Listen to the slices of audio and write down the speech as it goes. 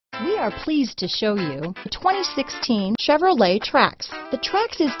We are pleased to show you the 2016 Chevrolet Trax. The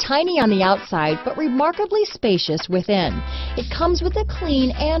Trax is tiny on the outside, but remarkably spacious within. It comes with a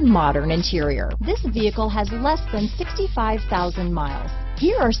clean and modern interior. This vehicle has less than 65,000 miles.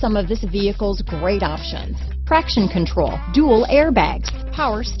 Here are some of this vehicle's great options: traction control, dual airbags,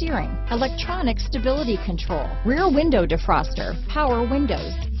 power steering, electronic stability control, rear window defroster, power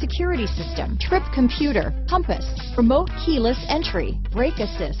windows, security system, trip computer, compass, remote keyless entry, brake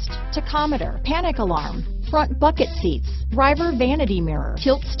assist, tachometer, panic alarm, front bucket seats, driver vanity mirror,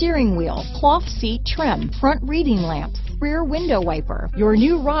 tilt steering wheel, cloth seat trim, front reading lamps, rear window wiper. Your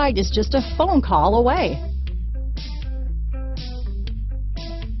new ride is just a phone call away.